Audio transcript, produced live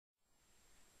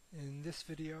In this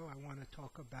video I want to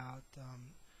talk about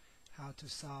how to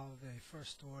solve a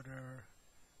first order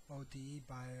ODE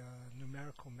by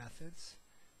numerical methods,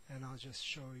 and I'll just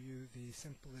show you the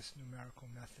simplest numerical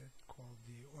method called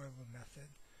the Euler Method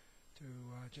to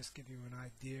just give you an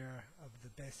idea of the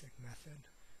basic method.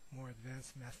 More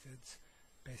advanced methods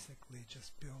basically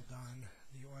just build on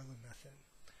the Euler Method.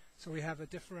 So we have a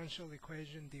differential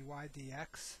equation dy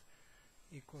dx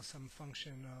equals some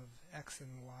function of x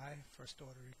and y, first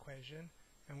order equation,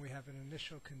 and we have an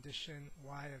initial condition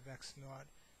y of x naught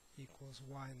equals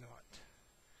y naught.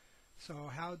 So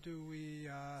how do we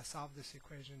solve this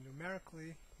equation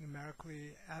numerically?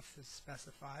 Numerically, f is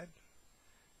specified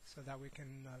so that we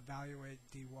can evaluate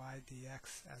dy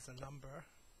dx as a number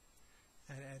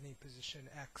at any position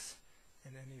x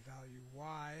and any value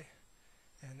y,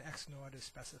 and x naught is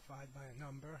specified by a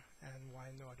number and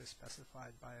y naught is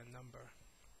specified by a number.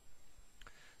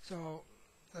 So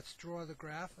let's draw the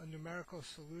graph. A numerical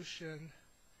solution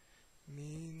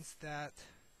means that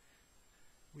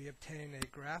we obtain a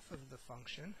graph of the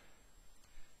function.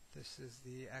 This is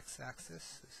the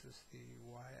x-axis, this is the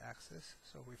y-axis.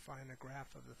 So we find a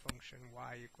graph of the function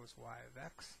y equals y of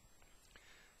x.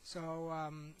 So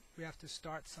we have to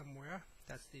start somewhere.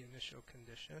 That's the initial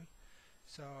condition.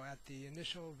 So at the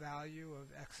initial value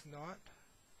of x naught,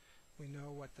 we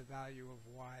know what the value of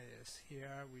y is.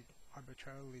 Here we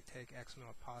arbitrarily take x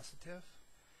naught positive,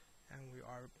 and we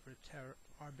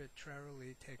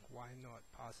arbitrarily take y naught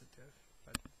positive,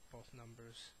 but both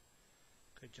numbers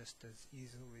could just as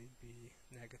easily be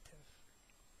negative.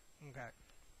 Okay.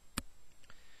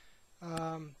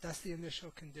 That's the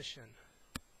initial condition.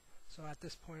 So at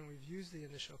this point we've used the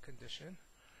initial condition,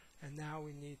 and now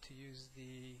we need to use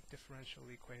the differential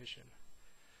equation.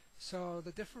 So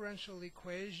the differential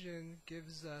equation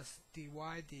gives us dy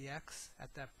dx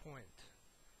at that point.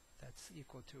 That's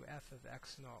equal to f of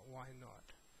x naught y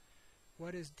naught.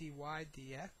 What is dy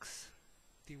dx?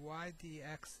 Dy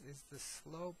dx is the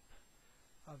slope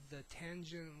of the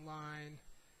tangent line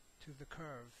to the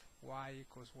curve y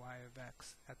equals y of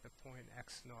x at the point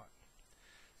x naught.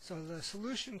 So the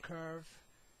solution curve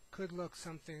could look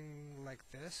something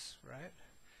like this, right?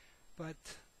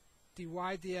 But dy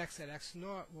dx at x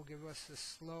naught will give us the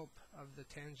slope of the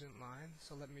tangent line.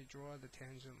 So let me draw the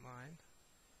tangent line.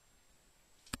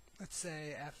 Let's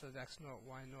say f of x naught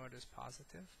y naught is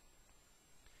positive.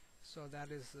 So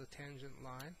that is the tangent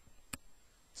line.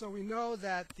 So we know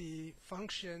that the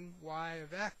function y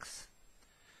of x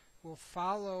will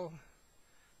follow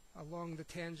along the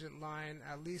tangent line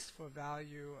at least for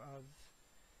value of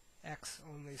x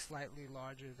only slightly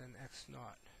larger than x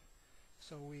naught.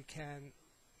 So we can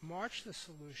march the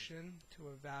solution to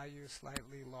a value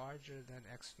slightly larger than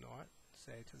x naught,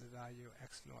 say to the value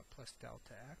x naught plus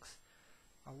delta x,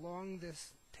 along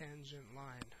this tangent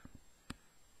line.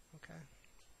 Okay?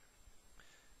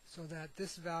 So that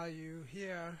this value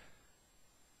here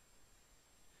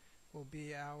will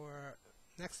be our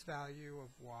next value of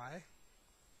y,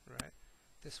 right?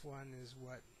 This one is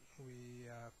what we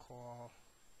call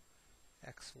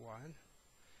x1.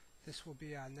 This will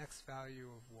be our next value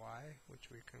of y, which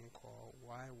we can call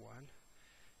y1.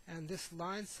 And this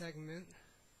line segment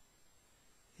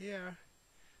here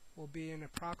will be an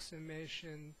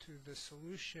approximation to the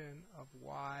solution of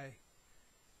y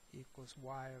equals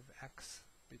y of x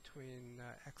between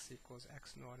x equals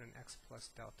x naught and x plus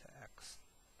delta x.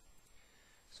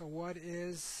 So what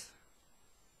is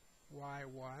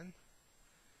y1?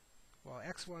 Well,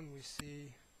 x1 we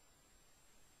see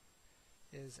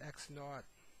is x naught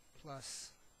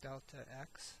plus delta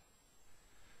x.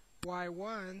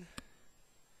 y1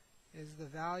 is the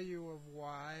value of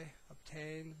y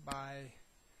obtained by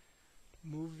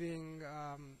moving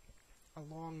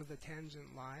along the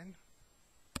tangent line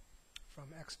from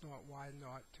x naught y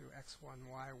naught to x1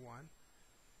 y1.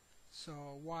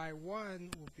 So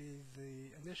y1 will be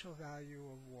the initial value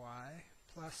of y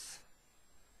plus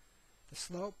the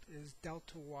slope is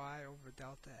delta y over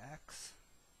delta x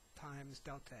times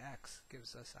delta x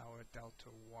gives us our delta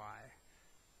y.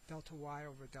 Delta y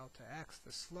over delta x,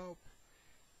 the slope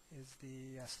is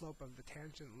the slope of the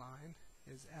tangent line,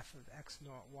 is f of x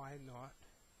naught y naught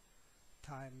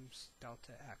times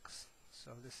delta x.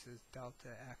 So this is delta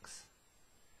x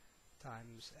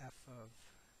times f of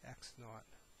x naught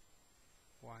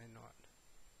y naught.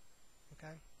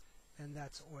 Okay? And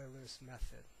that's Euler's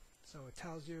method. So it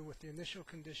tells you with the initial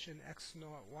condition x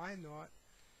naught y naught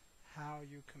how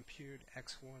you compute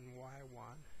x1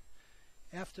 y1.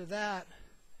 After that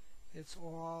it's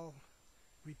all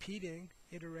repeating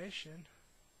iteration.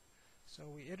 So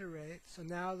we iterate. So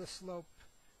now the slope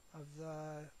of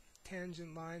the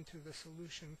tangent line to the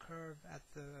solution curve at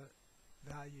the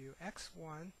value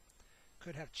x1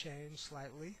 could have changed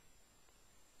slightly.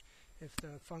 If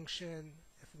the function,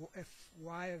 if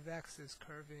y of x is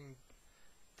curving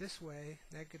this way,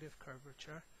 negative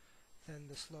curvature, then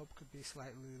the slope could be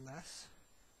slightly less.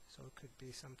 So it could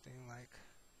be something like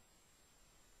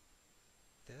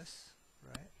this,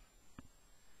 right?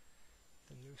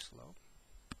 The new slope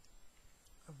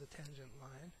of the tangent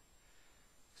line.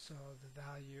 So the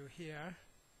value here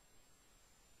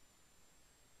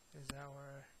is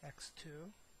our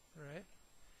x2, right?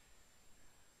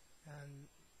 And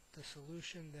the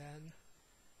solution then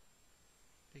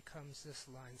becomes this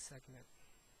line segment,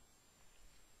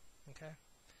 okay?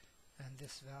 And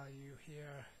this value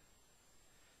here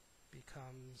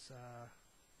becomes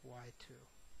y2,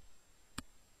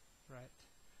 right?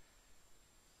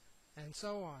 And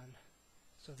so on.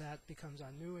 So that becomes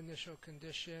our new initial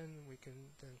condition. We can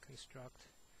then construct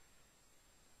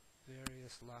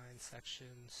various line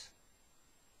sections,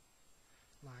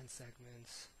 line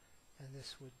segments, and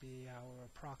this would be our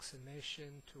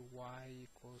approximation to y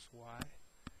equals y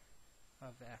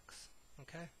of x,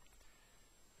 okay?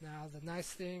 Now the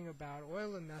nice thing about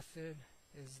Euler method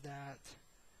is that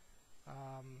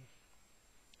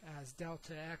as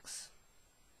delta x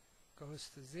goes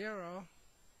to 0,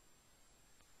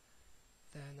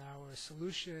 then our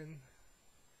solution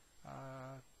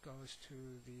goes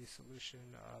to the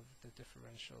solution of the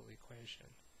differential equation.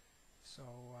 So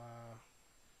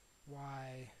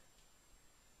y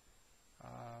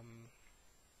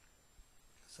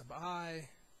sub I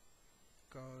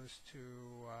goes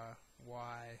to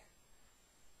y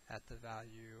at the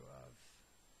value of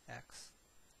x,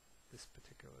 this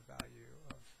particular value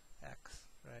of x,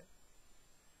 right?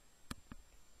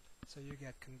 So you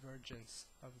get convergence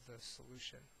of the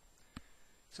solution.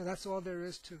 So that's all there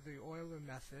is to the Euler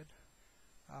method.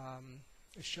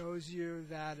 It shows you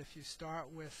that if you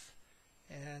start with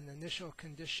an initial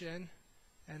condition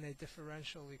and a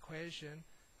differential equation,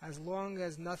 as long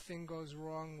as nothing goes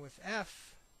wrong with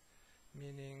f,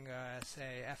 meaning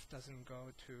say f doesn't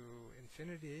go to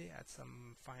infinity at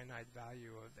some finite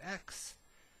value of x,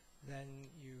 then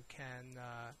you can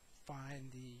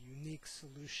find the unique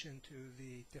solution to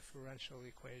the differential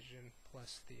equation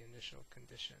plus the initial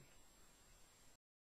condition.